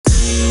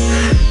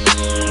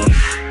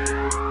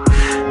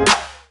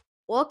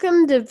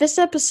Welcome to this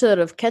episode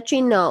of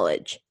Catching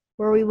Knowledge,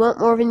 where we want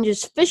more than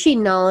just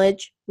fishing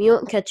knowledge, we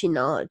want catching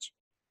knowledge.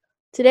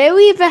 Today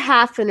we have a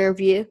half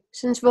interview,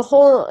 since the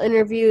whole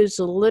interview is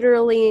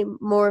literally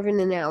more than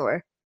an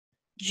hour.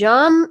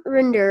 John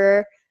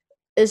Renderer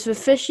is the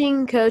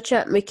fishing coach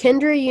at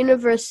McKendree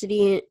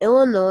University in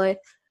Illinois,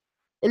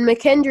 and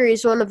McKendree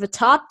is one of the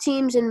top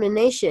teams in the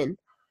nation.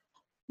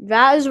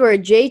 That is where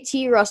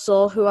JT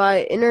Russell, who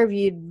I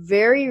interviewed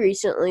very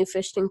recently,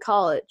 fished in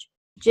college.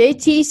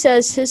 JT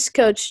says his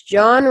coach,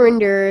 John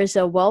Renderer, is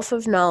a wealth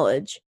of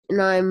knowledge,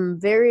 and I'm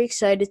very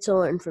excited to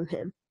learn from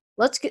him.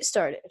 Let's get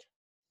started.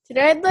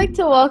 Today I'd like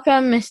to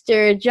welcome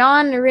Mr.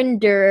 John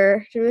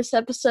Renderer to this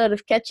episode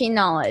of Catching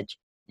Knowledge.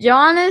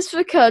 John is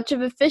the coach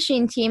of a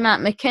fishing team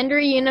at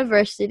McKendree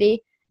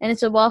University, and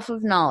it's a wealth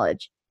of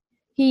knowledge.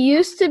 He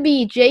used to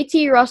be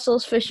JT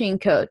Russell's fishing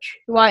coach,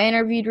 who I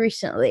interviewed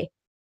recently.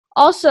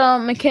 Also,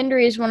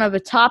 McKendree is one of the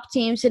top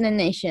teams in the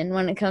nation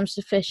when it comes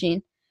to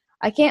fishing.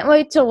 I can't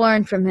wait to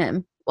learn from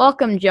him.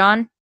 Welcome,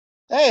 John.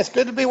 Hey, it's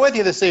good to be with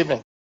you this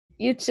evening.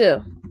 You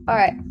too. All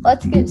right,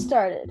 let's get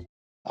started.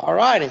 All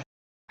righty.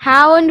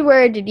 How and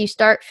where did you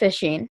start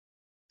fishing?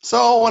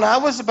 So when I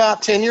was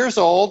about 10 years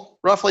old,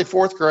 roughly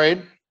fourth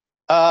grade,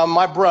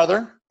 my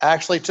brother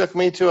actually took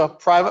me to a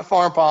private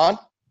farm pond,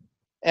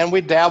 and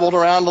we dabbled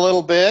around a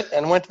little bit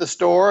and went to the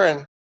store. And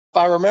if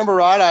I remember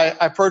right,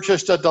 I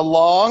purchased a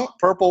DeLong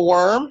purple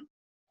worm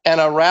and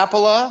a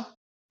Rapala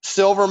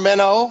silver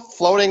minnow,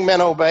 floating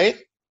minnow bait.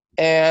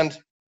 And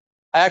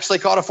I actually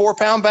caught a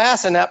 4-pound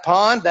bass in that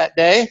pond that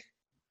day.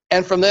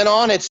 And from then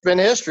on, it's been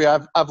history.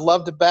 I've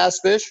loved to bass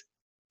fish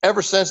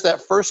ever since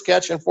that first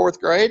catch in fourth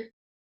grade.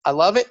 I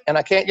love it, and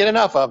I can't get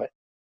enough of it.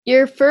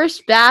 Your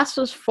first bass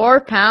was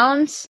 4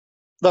 pounds?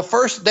 The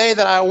first day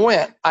that I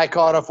went, I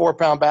caught a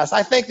 4-pound bass.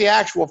 I think the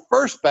actual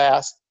first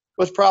bass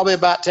was probably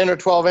about 10 or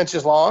 12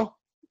 inches long.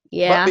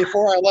 Yeah. But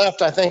before I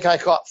left, I think I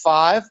caught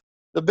 5.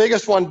 The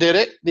biggest one did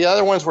it. The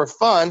other ones were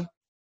fun,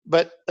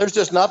 but there's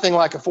just nothing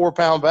like a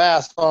 4-pound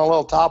bass on a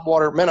little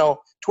topwater minnow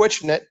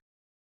twitching it.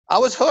 I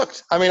was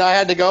hooked. I mean, I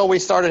had to go. We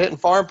started hitting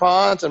farm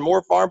ponds and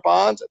more farm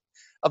ponds.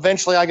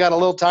 Eventually, I got a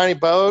little tiny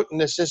boat,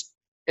 and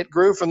it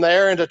grew from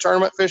there into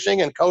tournament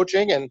fishing and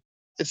coaching, and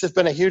it's just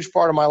been a huge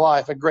part of my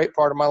life, a great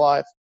part of my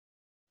life.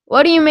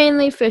 What do you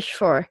mainly fish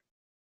for?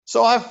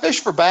 So I've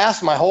fished for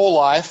bass my whole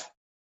life.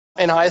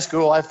 In high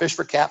school, I fished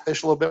for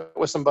catfish a little bit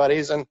with some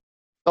buddies, and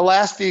the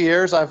last few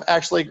years, I've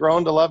actually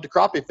grown to love to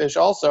crappie fish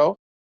also.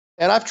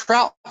 And I've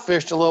trout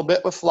fished a little bit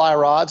with fly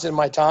rods in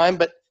my time,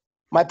 but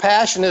my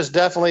passion is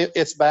definitely,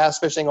 it's bass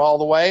fishing all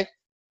the way.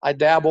 I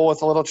dabble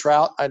with a little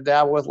trout. I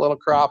dabble with a little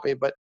crappie,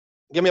 but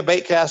give me a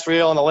bait cast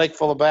reel and a lake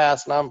full of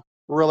bass, and I'm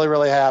really,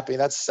 really happy.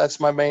 That's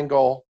my main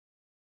goal.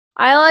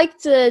 I like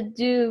to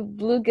do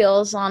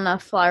bluegills on a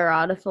fly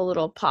rod with a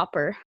little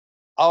popper.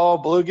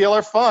 Oh, bluegill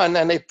are fun,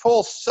 and they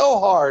pull so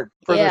hard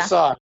for their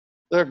size.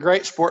 They're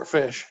great sport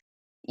fish.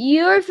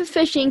 You're the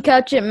fishing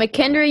coach at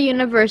McKendree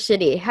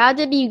University. How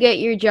did you get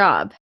your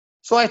job?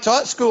 So I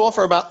taught school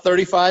for about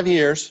 35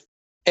 years,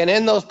 and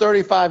in those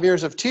 35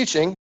 years of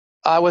teaching,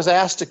 I was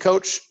asked to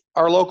coach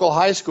our local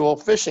high school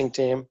fishing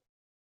team.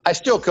 I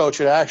still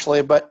coach it,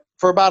 actually, but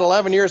for about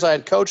 11 years, I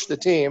had coached the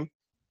team,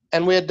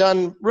 and we had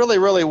done really,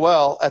 really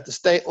well at the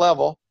state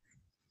level.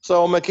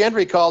 So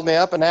McKendree called me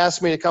up and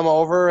asked me to come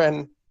over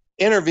and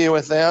interview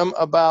with them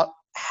about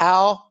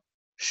how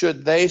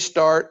should they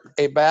start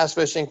a bass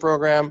fishing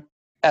program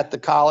at the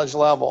college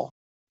level.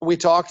 We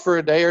talked for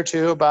a day or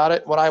two about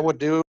it, what I would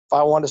do if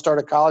I wanted to start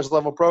a college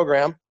level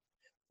program.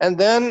 And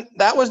then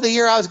that was the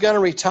year I was going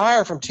to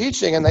retire from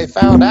teaching, and they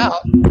found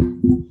out,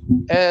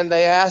 and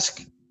they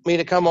asked me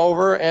to come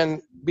over and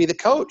be the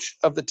coach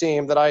of the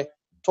team that I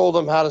told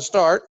them how to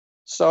start.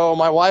 So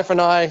my wife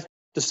and I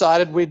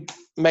decided we'd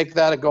make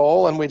that a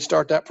goal and we'd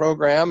start that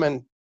program,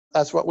 and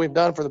that's what we've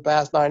done for the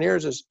past 9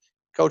 years, is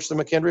coach the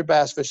McKendree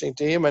bass fishing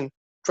team and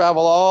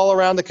travel all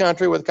around the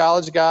country with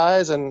college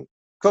guys and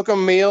cook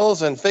them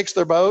meals and fix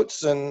their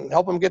boats and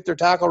help them get their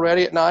tackle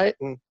ready at night.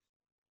 And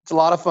it's a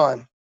lot of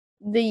fun.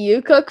 Do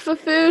you cook the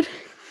food?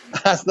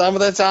 Some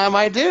of the time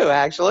I do,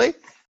 actually.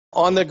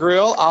 On the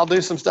grill, I'll do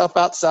some stuff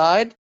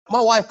outside.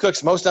 My wife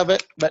cooks most of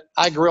it, but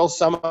I grill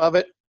some of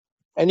it.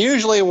 And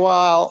usually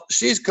while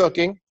she's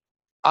cooking,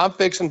 I'm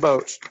fixing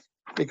boats,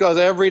 because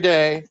every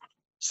day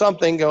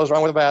something goes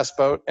wrong with a bass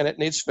boat and it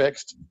needs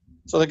fixed.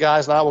 So the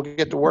guys and I will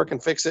get to work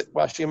and fix it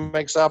while she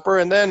makes supper.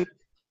 And then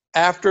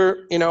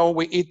after,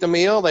 we eat the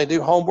meal, they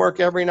do homework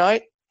every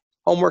night.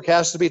 Homework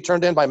has to be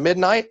turned in by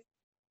midnight.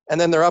 And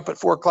then they're up at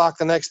 4 o'clock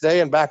the next day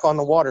and back on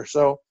the water.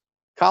 So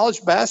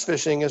college bass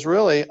fishing is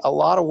really a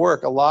lot of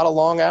work, a lot of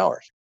long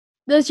hours.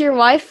 Does your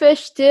wife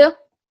fish too?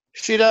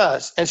 She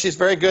does, and she's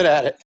very good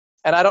at it.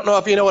 And I don't know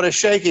if you know what a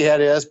shaky head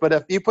is, but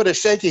if you put a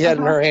shaky head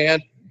in her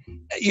hand,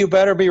 you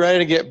better be ready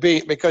to get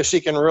beat, because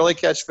she can really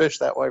catch fish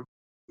that way.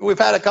 We've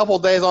had a couple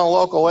of days on a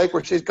local lake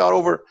where she's caught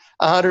over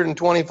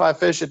 125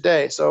 fish a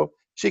day, so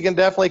she can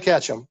definitely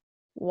catch them.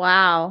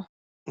 Wow.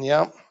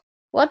 Yep.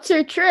 What's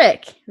her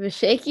trick? The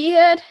shaky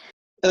head?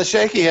 The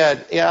shaky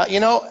head, yeah.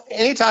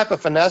 Any type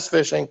of finesse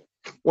fishing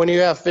when you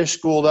have fish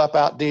schooled up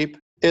out deep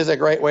is a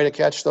great way to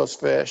catch those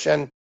fish.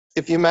 And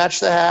if you match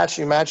the hatch,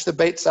 you match the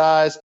bait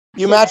size,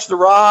 you match the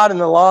rod and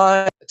the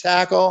line, the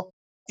tackle,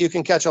 you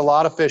can catch a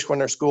lot of fish when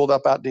they're schooled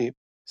up out deep.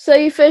 So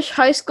you fish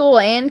high school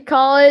and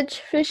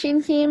college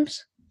fishing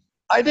teams?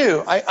 I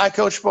do. I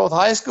coach both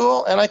high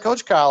school and I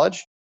coach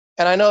college.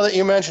 And I know that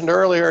you mentioned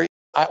earlier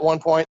at one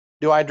point,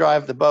 do I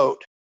drive the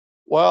boat?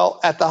 Well,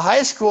 at the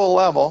high school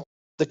level,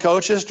 the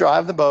coaches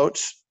drive the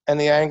boats and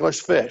the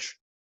anglers fish.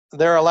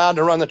 They're allowed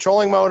to run the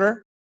trolling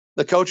motor.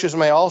 The coaches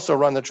may also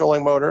run the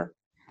trolling motor.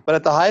 But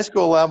at the high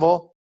school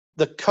level,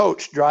 the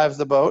coach drives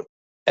the boat.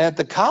 And at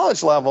the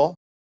college level,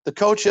 the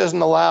coach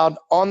isn't allowed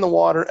on the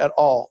water at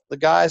all. The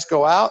guys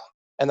go out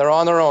and they're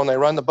on their own. They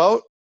run the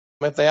boat.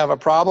 If they have a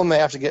problem, they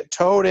have to get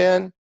towed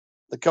in.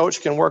 The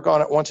coach can work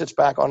on it once it's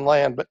back on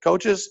land. But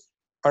coaches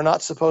are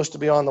not supposed to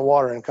be on the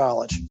water in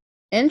college.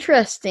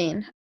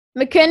 Interesting.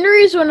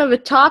 McKendree is one of the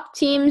top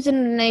teams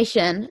in the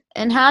nation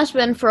and has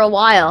been for a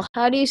while.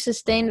 How do you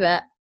sustain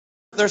that?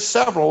 There's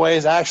several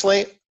ways,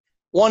 actually.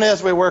 One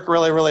is we work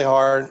really, really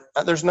hard.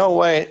 There's no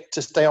way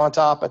to stay on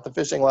top at the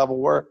fishing level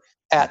we're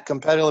at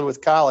competitively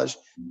with college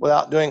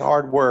without doing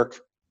hard work.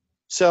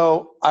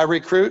 So I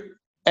recruit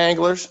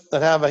anglers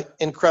that have an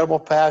incredible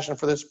passion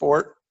for this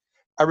sport.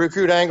 I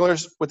recruit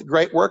anglers with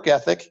great work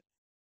ethic.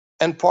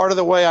 And part of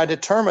the way I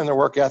determine their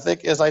work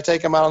ethic is I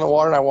take them out on the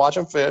water and I watch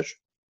them fish.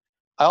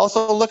 I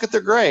also look at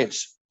their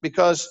grades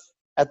because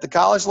at the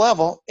college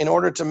level, in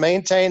order to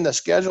maintain the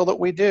schedule that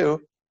we do,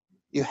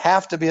 you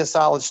have to be a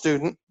solid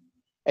student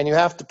and you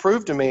have to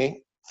prove to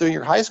me through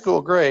your high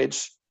school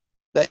grades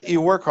that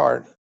you work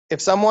hard. If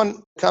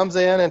someone comes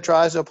in and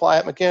tries to apply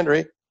at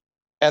McKendree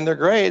and their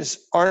grades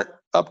aren't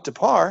up to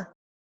par,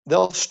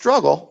 they'll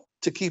struggle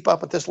to keep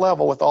up at this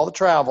level with all the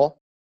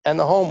travel and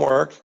the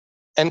homework.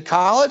 And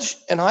college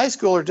and high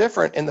school are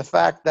different in the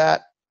fact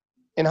that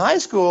in high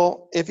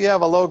school, if you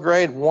have a low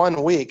grade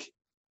 1 week,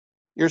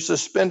 you're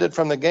suspended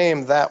from the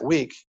game that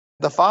week.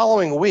 The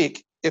following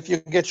week, if you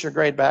get your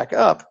grade back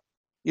up,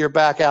 you're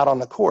back out on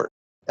the court.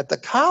 At the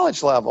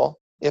college level,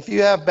 if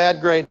you have bad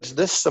grades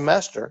this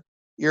semester,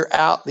 you're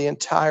out the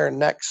entire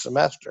next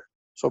semester.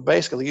 So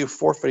basically, you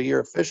forfeit a year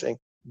of fishing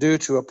due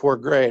to a poor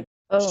grade.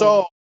 Oh.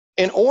 So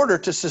in order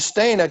to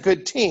sustain a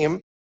good team,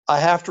 I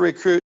have to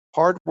recruit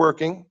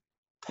hardworking,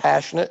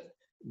 passionate,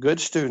 good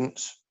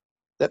students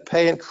that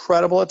pay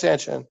incredible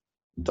attention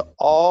to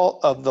all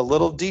of the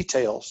little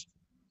details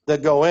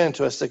that go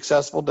into a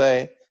successful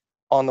day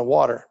on the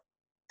water.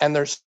 And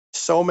there's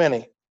so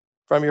many,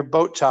 from your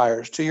boat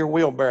tires to your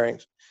wheel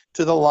bearings,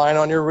 to the line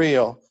on your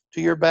reel,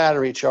 to your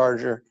battery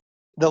charger.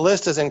 The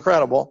list is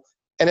incredible.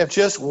 And if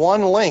just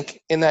one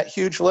link in that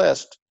huge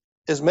list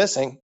is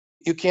missing,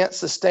 you can't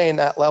sustain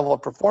that level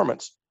of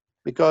performance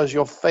because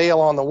you'll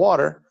fail on the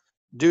water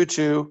due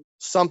to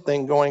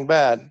something going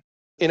bad.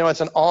 You know,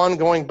 it's an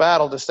ongoing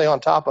battle to stay on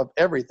top of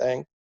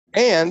everything.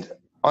 And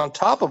on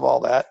top of all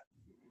that,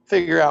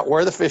 figure out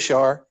where the fish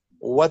are,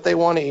 what they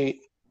want to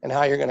eat, and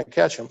how you're going to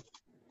catch them.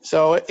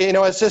 So, you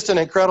know, it's just an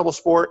incredible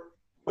sport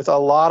with a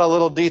lot of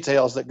little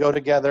details that go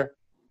together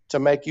to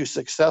make you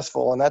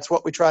successful. And that's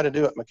what we try to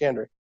do at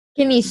McKendree.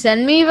 Can you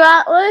send me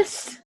that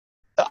list?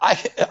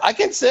 I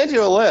can send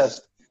you a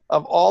list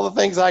of all the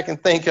things I can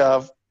think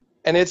of,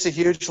 and it's a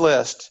huge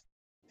list.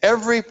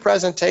 Every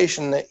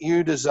presentation that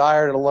you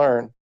desire to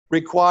learn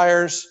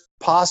requires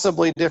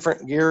possibly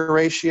different gear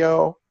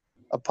ratio,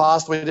 a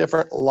possibly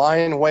different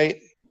line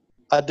weight,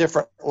 a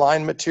different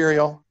line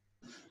material,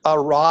 a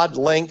rod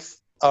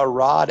length, a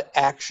rod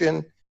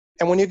action.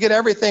 And when you get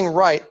everything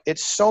right,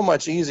 it's so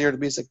much easier to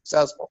be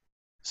successful.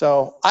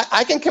 So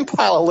I can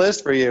compile a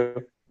list for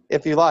you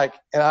if you like,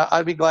 and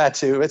I'd be glad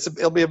to.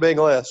 It'll be a big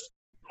list.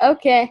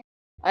 Okay.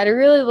 I'd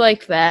really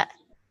like that.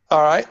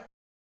 All right.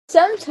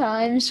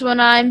 Sometimes when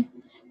I'm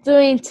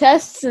doing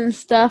tests and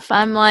stuff,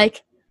 I'm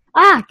like,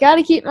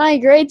 gotta keep my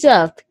grades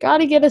up.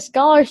 Gotta get a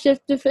scholarship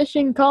to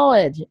fishing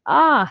college.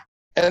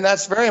 And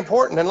that's very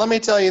important. And let me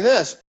tell you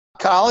this.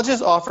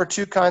 Colleges offer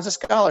two kinds of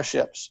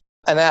scholarships,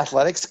 an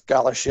athletic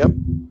scholarship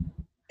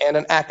and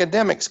an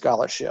academic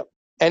scholarship.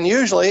 And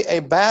usually a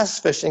bass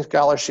fishing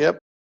scholarship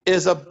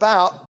is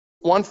about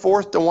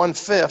 1/4 to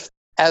 1/5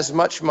 as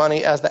much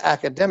money as the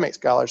academic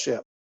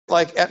scholarship.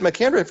 Like at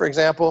McKendree, for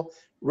example,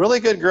 really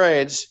good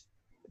grades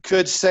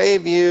could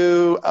save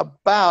you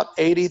about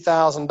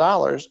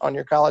 $80,000 on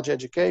your college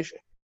education.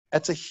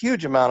 That's a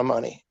huge amount of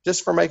money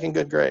just for making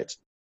good grades.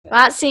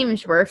 That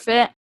seems worth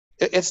it.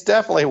 It's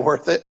definitely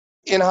worth it.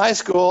 In high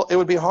school, it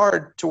would be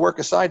hard to work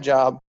a side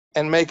job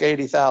and make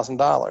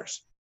 $80,000.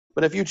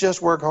 But if you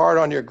just work hard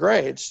on your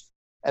grades,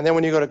 and then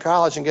when you go to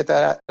college and get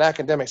that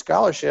academic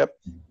scholarship,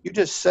 you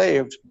just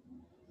saved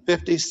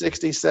 $50,000,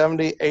 $60,000,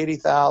 $70,000,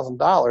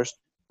 $80,000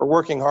 for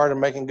working hard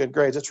and making good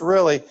grades. It's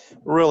really,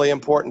 really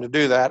important to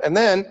do that. And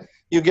then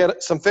you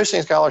get some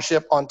fishing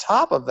scholarship on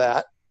top of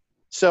that.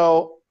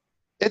 So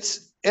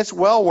it's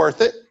well worth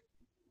it.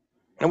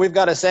 And we've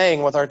got a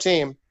saying with our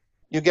team,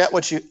 you get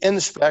what you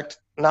inspect,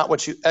 not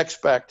what you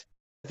expect.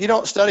 If you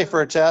don't study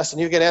for a test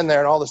and you get in there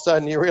and all of a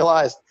sudden you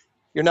realize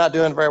you're not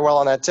doing very well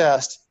on that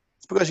test,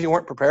 it's because you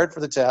weren't prepared for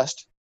the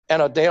test.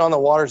 And a day on the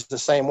water is the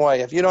same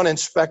way. If you don't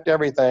inspect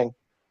everything,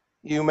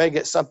 you may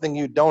get something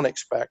you don't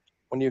expect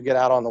when you get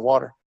out on the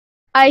water.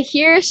 I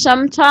hear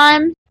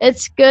sometimes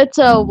it's good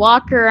to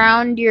walk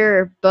around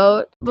your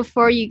boat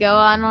before you go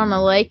out on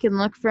a lake and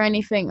look for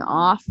anything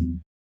off.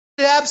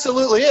 It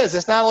absolutely is.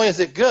 It's not only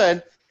is it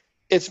good,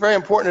 it's very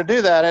important to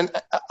do that. And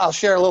I'll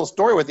share a little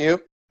story with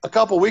you. A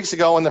couple weeks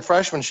ago when the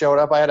freshmen showed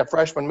up, I had a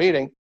freshman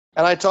meeting,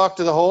 and I talked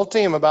to the whole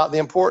team about the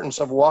importance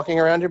of walking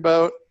around your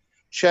boat,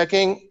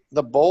 checking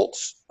the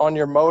bolts on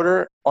your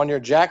motor, on your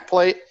jack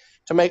plate,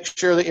 to make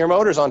sure that your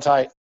motor's on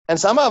tight. And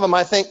some of them,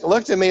 I think,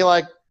 looked at me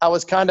like I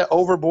was kind of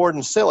overboard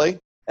and silly.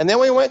 And then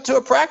we went to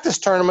a practice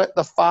tournament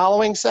the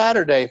following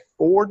Saturday.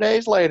 4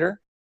 days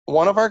later,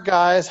 one of our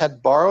guys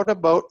had borrowed a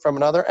boat from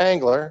another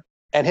angler,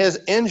 and his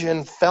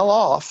engine fell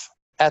off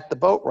at the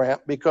boat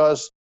ramp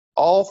because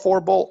all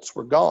 4 bolts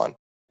were gone.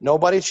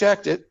 Nobody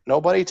checked it.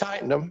 Nobody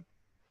tightened them.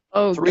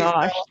 Oh,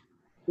 gosh.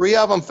 3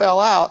 of them fell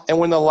out. And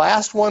when the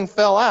last one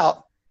fell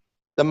out,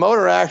 the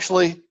motor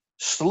actually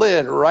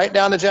slid right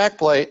down the jack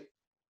plate.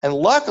 And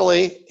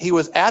luckily, he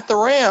was at the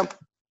ramp,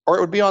 or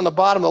it would be on the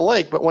bottom of the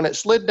lake. But when it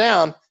slid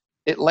down,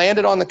 it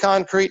landed on the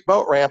concrete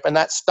boat ramp, and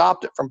that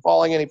stopped it from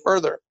falling any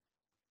further.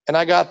 And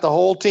I got the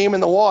whole team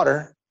in the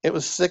water. It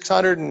was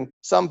 600 and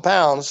some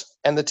pounds,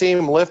 and the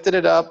team lifted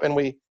it up, and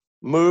we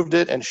moved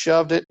it and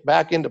shoved it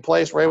back into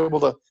place. We were able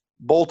to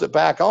bolt it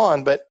back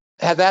on. But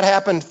had that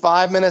happened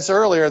 5 minutes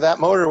earlier, that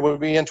motor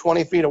would be in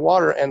 20 feet of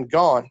water and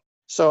gone.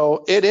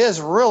 So it is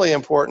really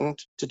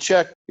important to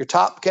check your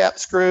top cap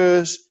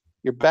screws,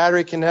 your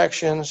battery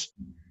connections,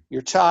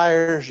 your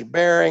tires, your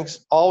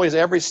bearings. Always,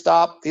 every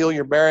stop, feel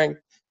your bearing,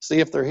 see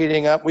if they're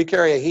heating up. We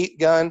carry a heat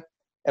gun,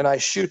 and I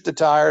shoot the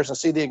tires and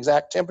see the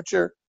exact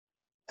temperature.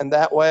 And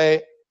that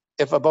way,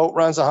 if a boat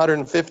runs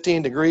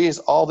 115 degrees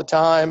all the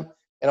time,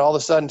 and all of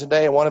a sudden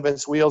today one of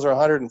its wheels are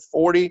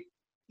 140,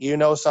 you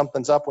know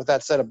something's up with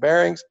that set of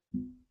bearings.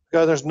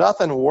 Because there's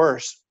nothing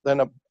worse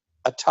than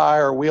a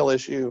tire or wheel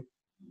issue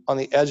on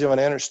the edge of an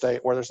interstate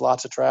where there's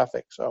lots of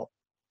traffic. So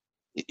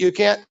you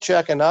can't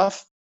check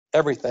enough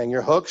everything.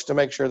 Your hooks to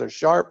make sure they're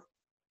sharp,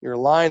 your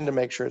line to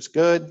make sure it's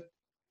good,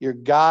 your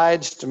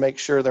guides to make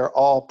sure they're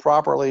all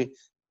properly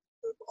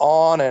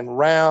on and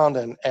round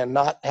and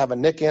not have a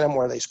nick in them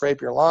where they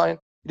scrape your line.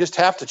 You just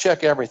have to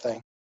check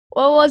everything.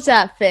 What was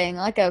that thing?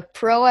 Like a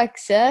Pro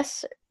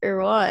XS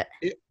or what?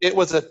 It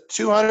was a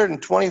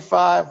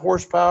 225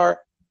 horsepower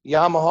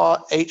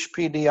Yamaha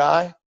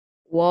HPDI.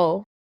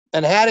 Whoa.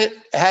 And had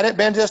it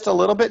been just a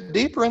little bit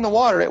deeper in the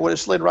water, it would have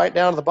slid right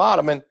down to the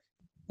bottom. And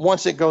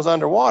once it goes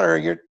underwater,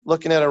 you're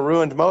looking at a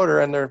ruined motor,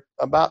 and they're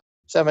about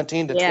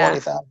 $17,000 to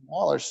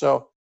 $20,000.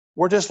 So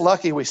we're just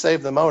lucky we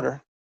saved the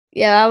motor.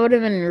 Yeah, that would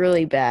have been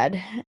really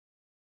bad.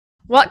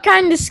 What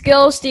kind of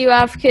skills do you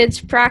have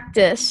kids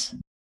practice?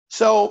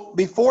 So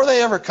before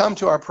they ever come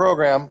to our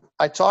program,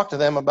 I talk to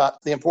them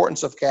about the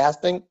importance of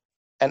casting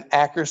and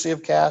accuracy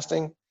of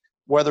casting,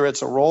 whether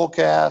it's a roll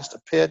cast, a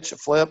pitch, a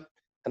flip,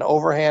 an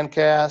overhand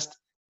cast,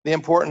 the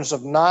importance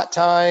of knot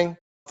tying.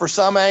 For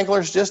some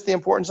anglers, just the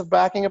importance of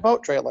backing a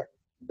boat trailer.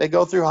 They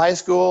go through high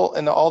school,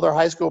 and all their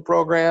high school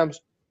programs,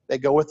 they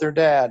go with their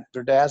dad.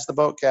 Their dad's the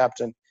boat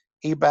captain.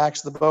 He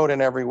backs the boat in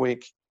every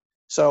week.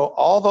 So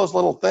all those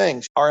little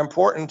things are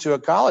important to a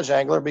college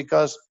angler,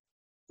 because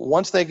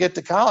once they get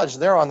to college,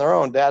 they're on their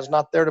own. Dad's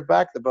not there to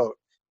back the boat.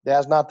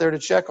 Dad's not there to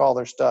check all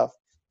their stuff.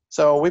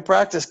 So we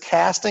practice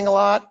casting a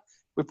lot.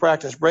 We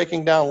practice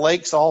breaking down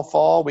lakes all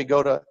fall. We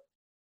go to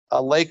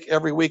a lake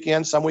every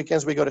weekend. Some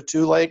weekends we go to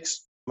 2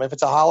 lakes. If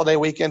it's a holiday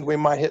weekend, we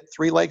might hit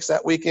 3 lakes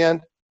that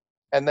weekend,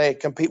 and they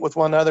compete with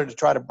one another to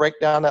try to break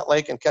down that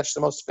lake and catch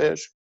the most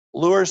fish.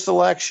 Lure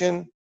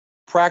selection,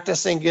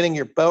 practicing getting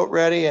your boat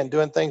ready and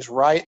doing things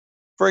right.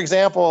 For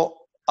example,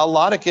 a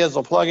lot of kids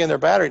will plug in their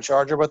battery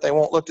charger, but they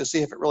won't look to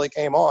see if it really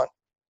came on.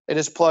 They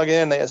just plug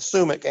in, they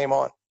assume it came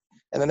on,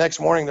 and the next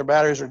morning their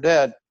batteries are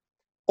dead.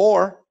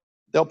 Or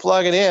they'll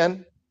plug it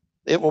in,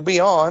 it will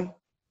be on,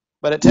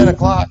 but at 10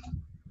 o'clock,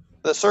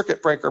 the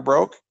circuit breaker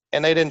broke,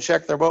 and they didn't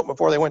check their boat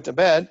before they went to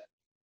bed,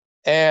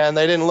 and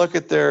they didn't look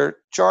at their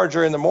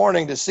charger in the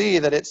morning to see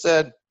that it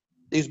said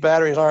these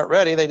batteries aren't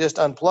ready. They just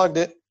unplugged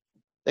it.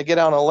 They get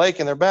out on a lake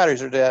and their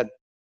batteries are dead.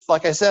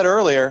 Like I said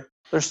earlier,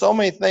 there's so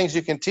many things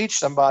you can teach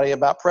somebody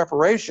about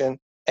preparation,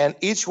 and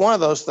each one of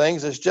those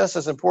things is just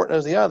as important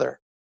as the other.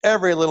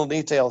 Every little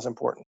detail is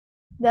important.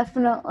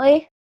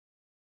 Definitely.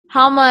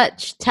 How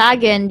much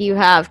tag-in do you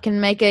have can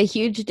make a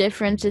huge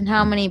difference in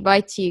how many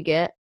bites you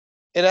get.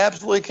 It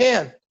absolutely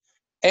can.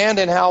 And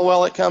in how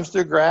well it comes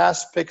through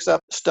grass, picks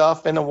up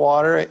stuff in the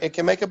water, it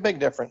can make a big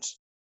difference.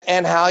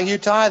 And how you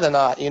tie the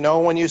knot. You know,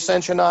 when you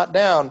cinch a knot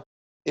down,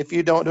 if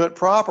you don't do it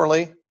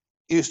properly,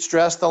 you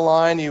stress the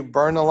line, you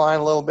burn the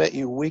line a little bit,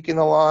 you weaken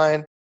the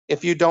line.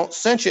 If you don't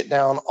cinch it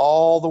down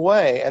all the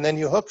way, and then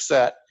you hook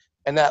set,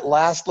 and that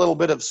last little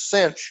bit of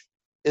cinch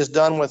is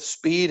done with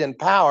speed and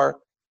power,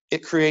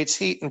 it creates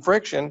heat and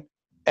friction,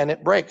 and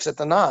it breaks at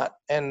the knot.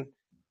 And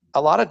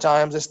a lot of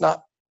times it's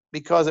not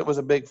because it was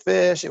a big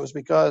fish, it was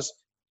because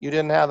you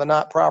didn't have the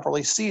knot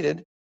properly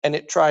seated, and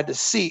it tried to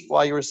seat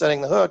while you were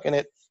setting the hook, and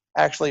it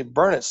actually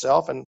burned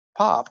itself and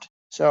popped.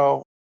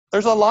 So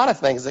there's a lot of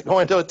things that go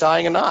into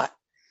tying a knot.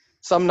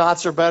 Some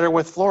knots are better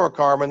with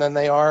fluorocarbon than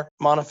they are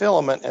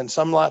monofilament, and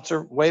some knots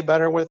are way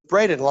better with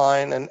braided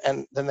line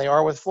and than they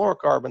are with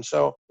fluorocarbon.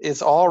 So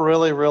it's all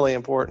really, really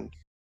important.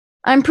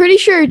 I'm pretty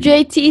sure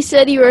JT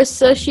said you were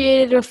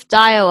associated with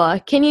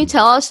Daiwa. Can you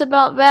tell us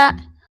about that?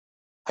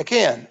 I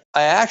can.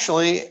 I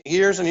actually,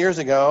 years and years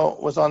ago,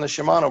 was on the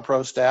Shimano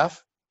Pro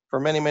staff for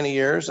many, many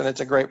years, and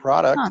it's a great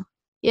product. Huh.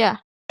 Yeah.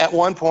 At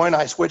one point,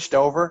 I switched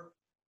over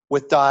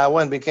with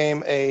Daiwa and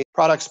became a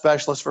product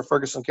specialist for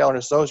Ferguson Keller &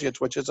 Associates,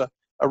 which is a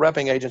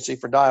repping agency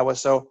for Daiwa.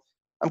 So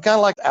I'm kind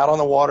of like out on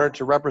the water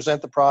to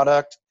represent the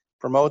product,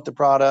 promote the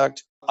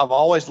product. I've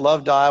always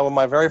loved Daiwa.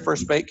 My very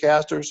first bait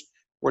casters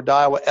were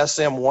Daiwa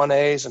SM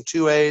 1As and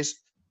 2As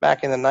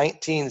back in the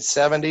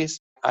 1970s.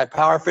 I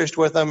power fished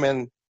with them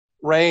in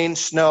rain,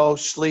 snow,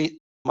 sleet.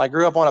 I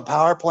grew up on a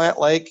power plant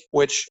lake,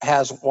 which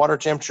has water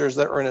temperatures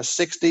that are in the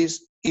 60s,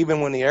 even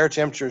when the air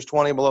temperature is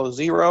 20 below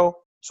zero.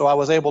 So I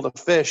was able to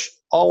fish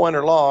all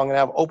winter long and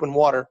have open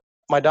water.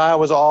 My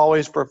Daiwa has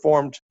always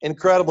performed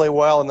incredibly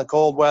well in the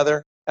cold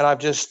weather, and I've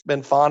just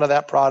been fond of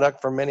that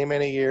product for many,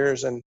 many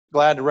years and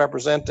glad to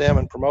represent them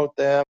and promote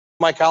them.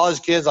 My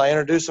college kids, I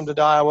introduce them to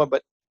Daiwa,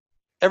 but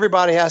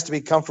everybody has to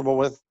be comfortable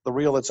with the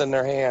reel that's in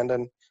their hand,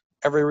 and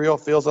every reel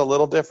feels a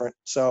little different.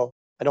 So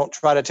I don't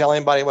try to tell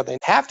anybody what they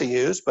have to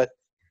use, but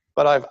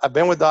I've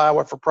been with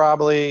Daiwa for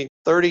probably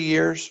 30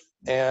 years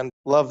and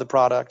love the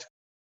product.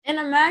 In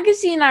a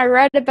magazine, I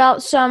read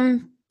about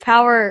some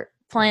power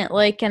plant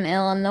lake in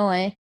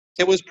Illinois.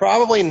 It was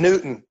probably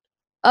Newton.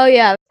 Oh,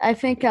 yeah. I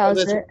think that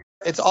was it.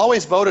 It's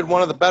always voted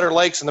one of the better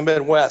lakes in the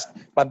Midwest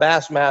by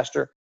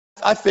Bassmaster.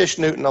 I fish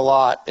Newton a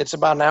lot. It's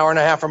about an hour and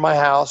a half from my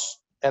house.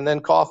 And then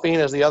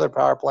Coffeen is the other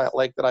power plant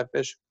lake that I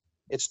fish.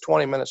 It's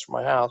 20 minutes from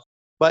my house.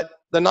 But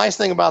the nice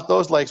thing about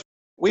those lakes,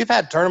 we've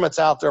had tournaments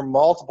out there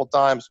multiple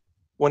times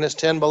when it's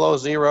 10 below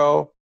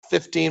zero,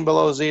 15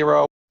 below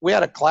zero. We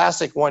had a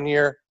classic one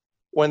year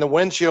when the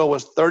wind chill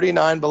was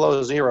 39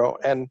 below zero,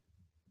 and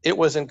it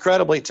was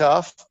incredibly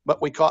tough,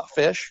 but we caught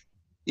fish.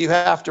 You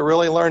have to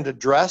really learn to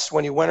dress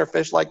when you winter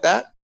fish like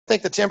that. I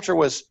think the temperature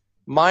was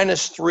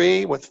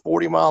 -3 with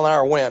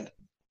 40-mile-an-hour wind.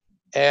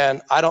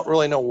 And I don't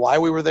really know why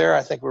we were there.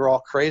 I think we were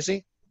all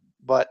crazy.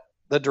 But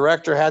the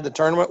director had the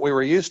tournament. We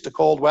were used to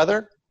cold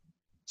weather.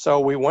 So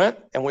we went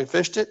and we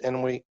fished it,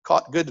 and we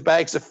caught good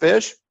bags of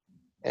fish.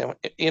 And,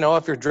 you know,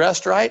 if you're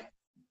dressed right,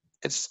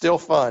 it's still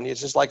fun.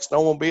 It's just like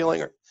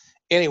snowmobiling or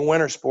any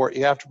winter sport.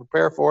 You have to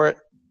prepare for it,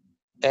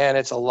 and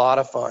it's a lot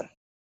of fun.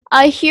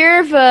 I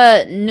hear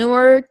the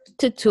newer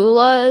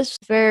Tatula is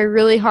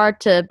really hard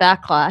to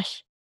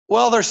backlash.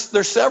 Well,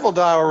 there's several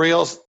Daiwa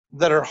reels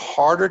that are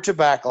harder to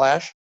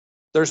backlash.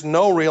 There's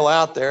no reel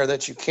out there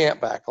that you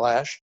can't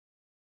backlash.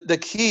 The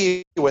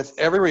key with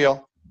every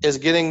reel is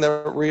getting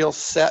the reel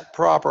set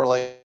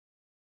properly.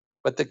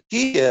 But the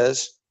key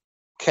is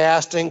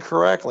casting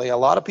correctly. A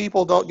lot of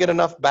people don't get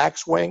enough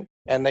backswing,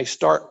 and they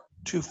start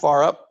too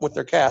far up with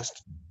their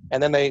cast,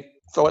 and then they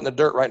throw it in the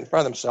dirt right in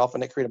front of themselves,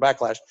 and they create a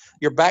backlash.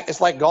 Your back,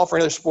 it's like golf or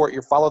any other sport.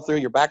 Your follow through,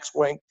 your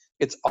backswing,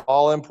 it's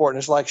all important.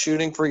 It's like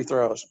shooting free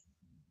throws.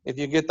 If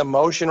you get the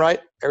motion right,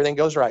 everything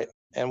goes right.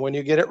 And when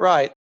you get it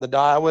right, the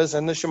Daiwas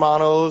and the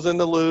Shimanos and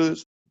the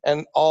Lus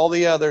and all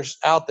the others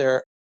out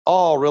there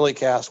all really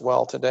cast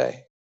well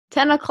today.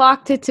 10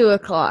 o'clock to 2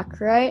 o'clock,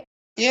 right?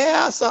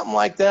 Yeah, something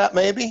like that,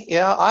 maybe.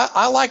 Yeah,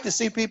 I like to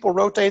see people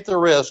rotate their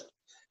wrist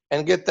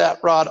and get that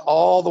rod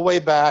all the way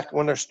back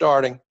when they're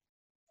starting,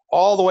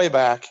 all the way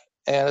back,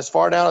 and as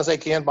far down as they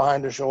can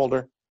behind their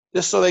shoulder,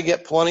 just so they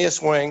get plenty of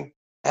swing.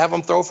 Have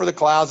them throw for the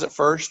clouds at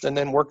first and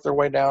then work their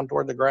way down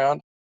toward the ground.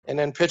 And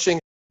then pitching,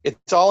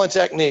 it's all in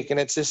technique, and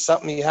it's just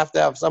something you have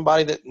to have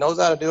somebody that knows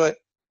how to do it,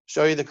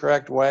 show you the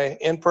correct way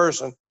in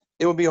person.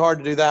 It would be hard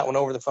to do that one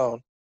over the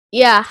phone.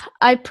 Yeah,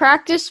 I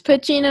practiced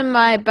pitching in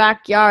my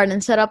backyard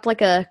and set up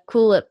like a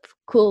Cool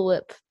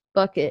Whip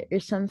bucket or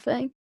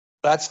something.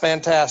 That's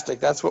fantastic.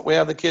 That's what we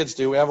have the kids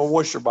do. We have a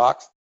whoosher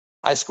box.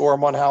 I score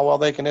them on how well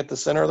they can hit the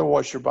center of the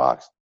whoosher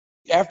box.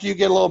 After you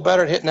get a little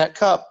better at hitting that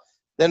cup,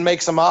 then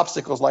make some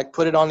obstacles, like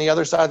put it on the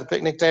other side of the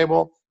picnic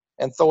table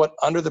and throw it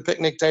under the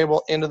picnic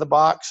table into the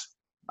box.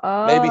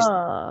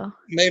 Oh.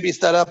 Maybe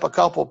set up a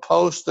couple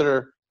posts that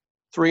are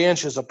 3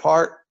 inches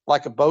apart,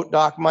 like a boat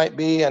dock might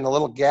be, and a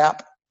little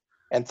gap,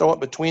 and throw it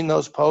between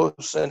those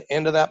posts and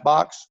into that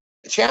box.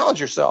 Challenge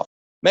yourself.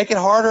 Make it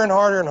harder and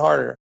harder and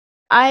harder.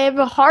 I have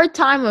a hard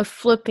time with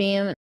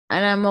flipping,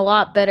 and I'm a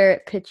lot better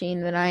at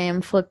pitching than I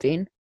am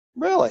flipping.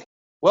 Really?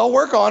 Well,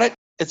 work on it.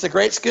 It's a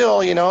great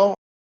skill, you know.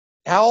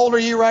 How old are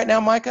you right now,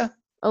 Micah?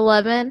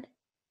 11.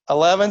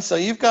 11. So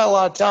you've got a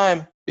lot of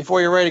time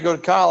before you're ready to go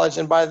to college.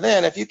 And by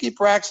then, if you keep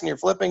practicing your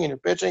flipping and your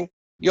pitching,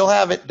 you'll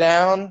have it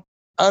down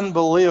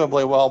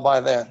unbelievably well by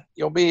then.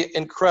 You'll be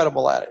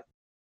incredible at it.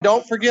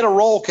 Don't forget a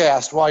roll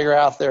cast while you're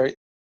out there.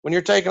 When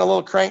you're taking a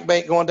little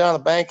crankbait going down the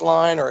bank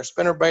line or a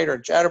spinnerbait or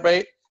a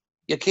chatterbait,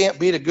 you can't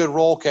beat a good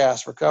roll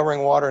cast for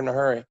covering water in a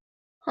hurry.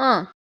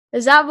 Huh.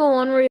 Is that the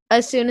one where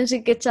as soon as it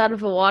gets out of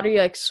the water, you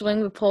like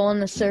swing the pole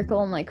in a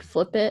circle and like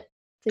flip it?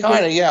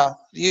 Kind of, yeah.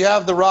 You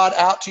have the rod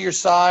out to your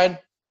side,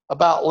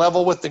 about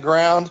level with the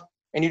ground,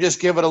 and you just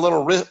give it a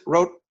little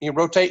you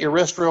rotate your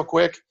wrist real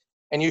quick,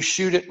 and you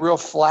shoot it real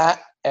flat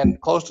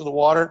and close to the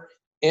water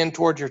in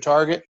towards your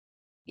target.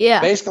 Yeah.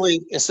 Basically,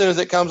 as soon as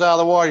it comes out of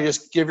the water, you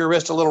just give your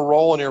wrist a little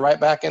roll, and you're right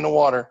back in the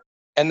water.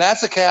 And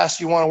that's a cast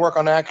you want to work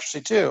on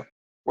accuracy too,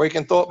 where you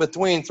can throw it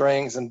between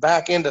things and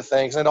back into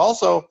things. And it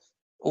also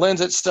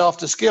lends itself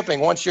to skipping.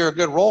 Once you're a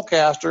good roll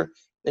caster,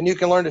 then you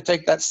can learn to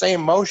take that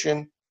same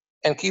motion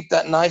and keep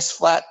that nice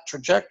flat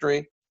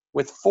trajectory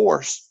with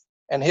force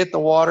and hit the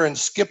water and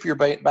skip your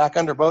bait back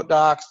under boat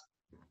docks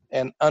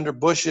and under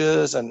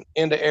bushes and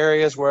into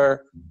areas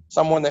where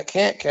someone that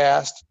can't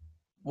cast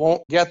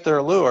won't get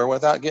their lure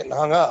without getting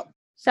hung up.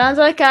 Sounds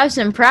like I have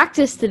some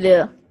practice to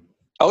do.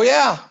 Oh,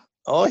 yeah.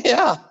 Oh,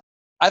 yeah.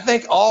 I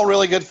think all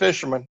really good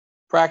fishermen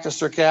practice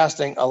their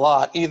casting a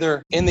lot,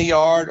 either in the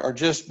yard or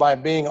just by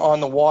being on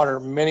the water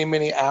many,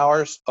 many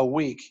hours a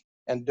week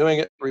and doing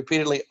it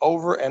repeatedly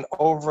over and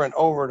over and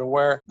over to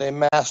where they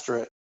master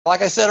it.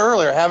 Like I said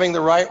earlier, having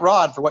the right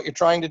rod for what you're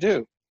trying to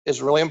do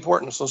is really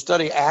important. So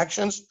study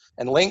actions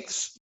and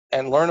lengths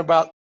and learn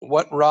about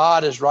what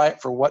rod is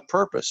right for what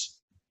purpose.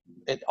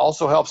 It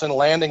also helps in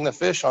landing the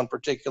fish on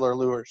particular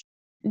lures.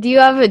 Do you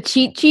have a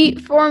cheat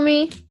sheet for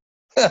me?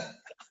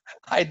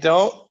 I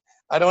don't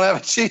have a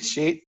cheat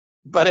sheet,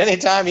 but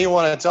anytime you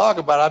want to talk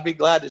about it, I'd be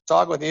glad to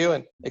talk with you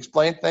and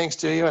explain things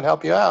to you and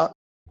help you out.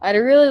 I'd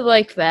really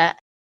like that.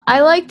 I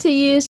like to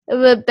use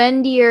the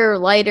bendier,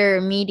 lighter,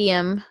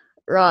 medium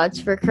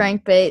rods for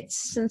crankbaits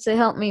since they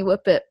help me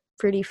whip it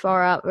pretty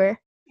far out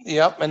there.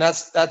 Yep, and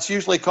that's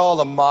usually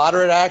called a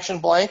moderate action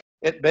blank.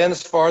 It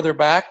bends farther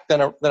back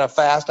than a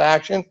fast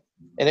action,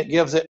 and it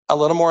gives it a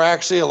little more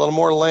accuracy, a little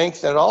more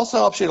length, and it also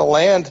helps you to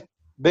land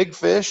big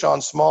fish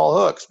on small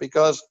hooks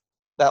because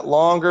that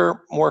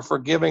longer, more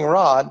forgiving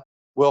rod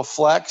will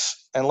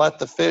flex and let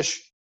the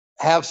fish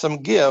have some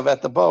give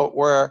at the boat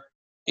where,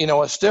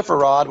 a stiffer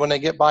rod, when they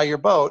get by your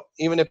boat,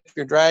 even if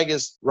your drag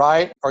is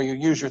right or you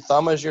use your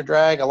thumb as your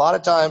drag, a lot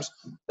of times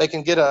they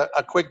can get a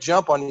quick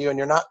jump on you and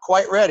you're not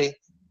quite ready.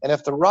 And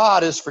if the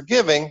rod is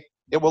forgiving,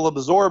 it will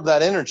absorb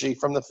that energy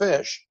from the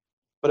fish.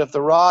 But if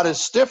the rod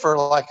is stiffer,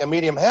 like a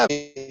medium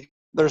heavy,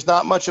 there's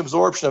not much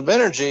absorption of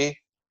energy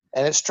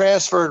and it's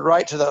transferred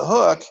right to the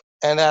hook,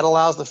 and that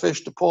allows the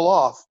fish to pull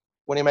off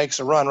when he makes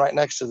a run right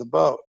next to the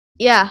boat.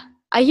 Yeah,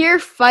 I hear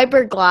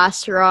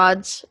fiberglass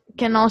rods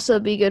can also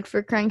be good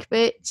for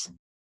crankbaits.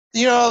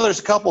 There's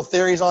a couple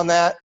theories on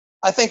that.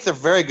 I think they're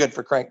very good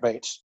for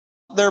crankbaits.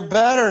 They're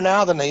better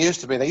now than they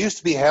used to be. They used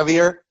to be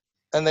heavier,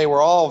 and they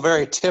were all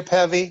very tip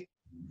heavy.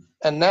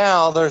 And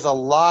now there's a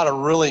lot of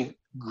really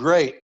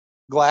great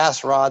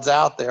glass rods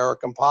out there, or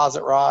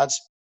composite rods.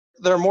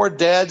 They're more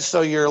dead,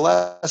 so you're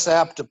less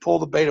apt to pull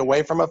the bait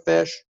away from a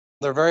fish.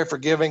 They're very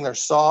forgiving. They're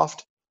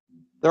soft.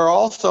 There are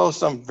also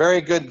some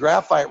very good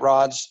graphite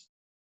rods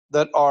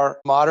that are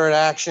moderate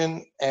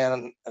action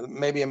and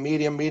maybe a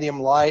medium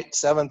light,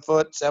 7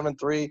 foot,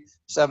 7.3,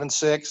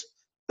 7.6,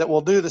 that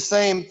will do the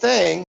same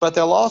thing, but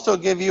they'll also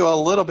give you a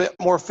little bit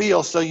more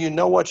feel so you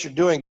know what you're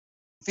doing,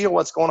 feel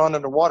what's going on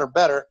underwater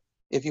better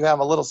if you have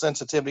a little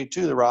sensitivity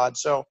to the rod.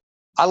 So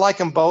I like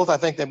them both. I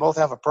think they both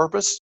have a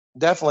purpose.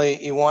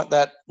 Definitely you want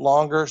that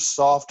longer,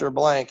 softer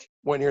blank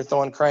when you're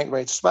throwing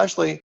crankbaits,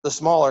 especially the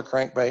smaller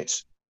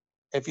crankbaits.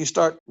 If you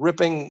start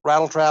ripping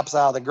rattle traps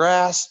out of the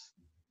grass,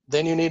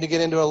 then you need to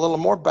get into a little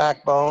more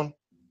backbone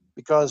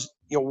because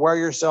you'll wear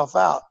yourself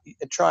out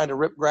trying to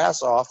rip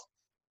grass off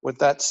with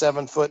that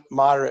 7 foot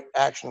moderate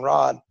action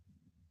rod.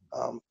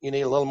 You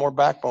need a little more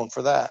backbone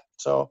for that.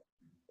 So,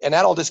 and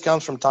that all just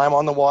comes from time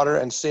on the water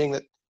and seeing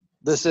that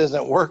this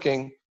isn't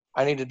working.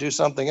 I need to do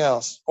something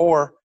else.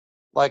 Or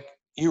like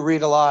you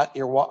read a lot,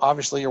 you're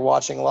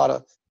watching a lot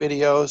of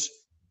videos,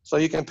 so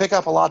you can pick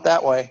up a lot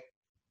that way.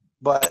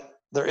 But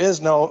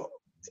there's no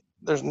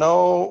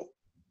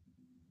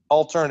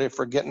alternative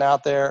for getting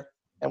out there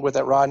and with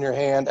that rod in your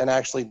hand and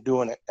actually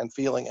doing it and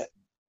feeling it.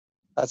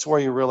 That's where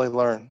you really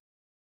learn.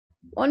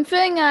 One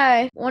thing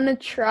I want to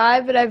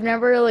try, but I've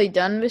never really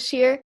done this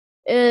year,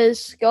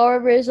 is go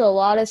over a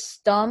lot of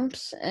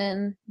stumps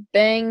and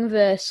bang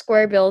the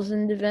square bills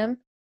into them.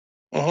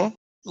 Mm-hmm.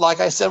 Like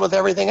I said with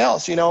everything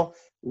else,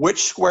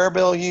 which square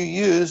bill you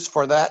use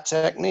for that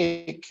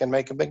technique can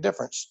make a big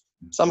difference.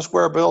 Some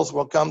square bills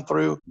will come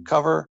through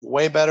cover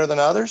way better than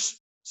others.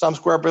 Some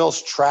square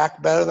bills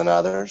track better than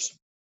others.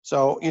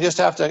 So you just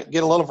have to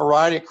get a little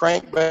variety of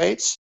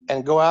crankbaits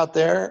and go out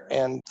there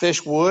and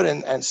fish wood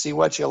and see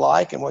what you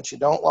like and what you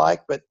don't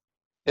like. But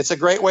it's a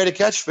great way to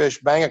catch fish.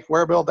 Bang a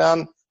square bill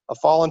down a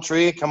fallen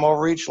tree, come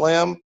over each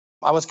limb.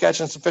 I was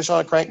catching some fish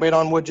on a crankbait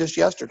on wood just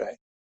yesterday,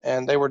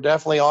 and they were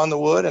definitely on the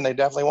wood, and they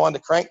definitely wanted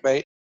to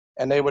crankbait,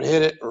 and they would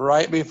hit it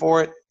right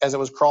before it, as it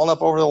was crawling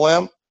up over the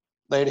limb,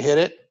 they'd hit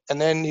it, and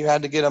then you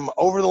had to get them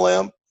over the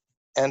limb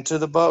and to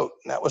the boat.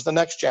 And that was the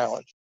next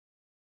challenge.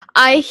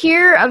 I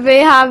hear they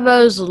have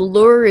those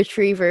lure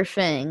retriever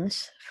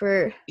things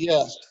for.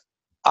 Yes,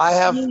 I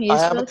have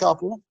a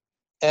couple.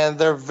 and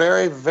they're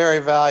very, very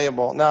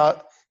valuable.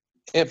 Now,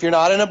 if you're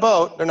not in a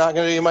boat, they're not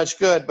going to do you much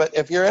good. But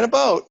if you're in a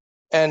boat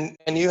and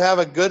you have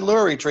a good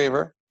lure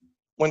retriever,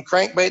 when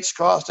crankbaits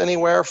cost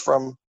anywhere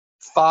from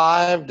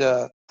 $5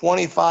 to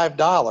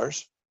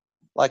 $25,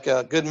 like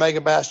a good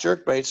Megabass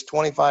jerkbait's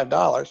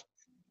 $25.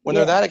 When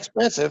they're that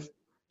expensive,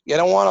 you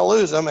don't want to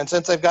lose them. And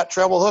since they've got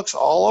treble hooks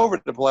all over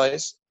the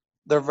place,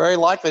 they're very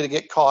likely to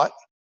get caught.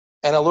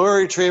 And a lure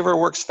retriever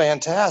works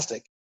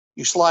fantastic.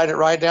 You slide it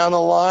right down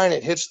the line,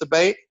 it hits the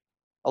bait.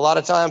 A lot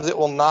of times it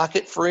will knock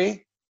it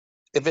free.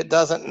 If it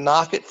doesn't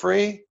knock it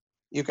free,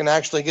 you can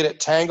actually get it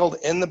tangled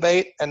in the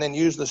bait and then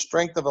use the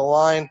strength of the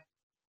line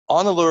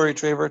on the lure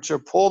retriever to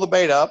pull the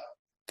bait up,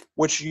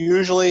 which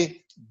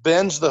usually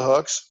bends the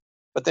hooks,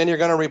 but then you're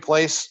going to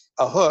replace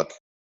a hook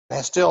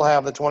and still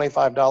have the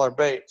 $25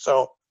 bait.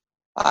 So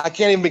I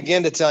can't even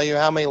begin to tell you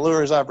how many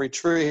lures I've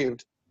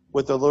retrieved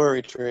with the lure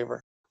retriever.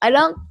 I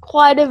don't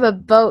quite have a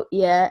boat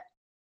yet.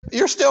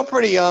 You're still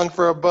pretty young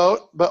for a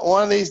boat, but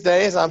one of these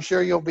days I'm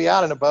sure you'll be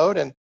out in a boat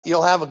and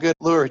you'll have a good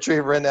lure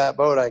retriever in that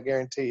boat, I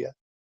guarantee you.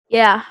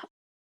 Yeah.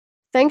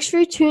 Thanks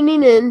for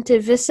tuning in to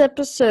this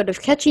episode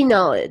of Catchy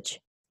Knowledge.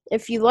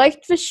 If you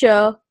liked the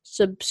show,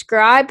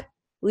 subscribe,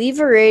 leave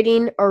a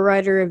rating, or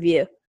write a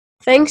review.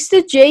 Thanks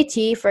to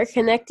JT for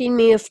connecting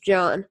me with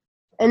John.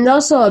 And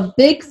also a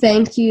big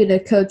thank you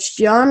to Coach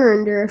John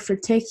Rinder for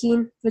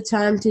taking the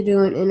time to do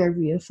an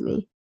interview with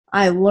me.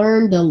 I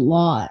learned a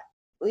lot.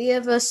 We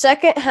have a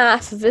second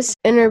half of this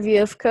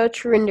interview with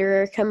Coach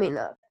Rinder coming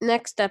up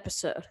next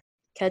episode.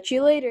 Catch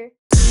you later.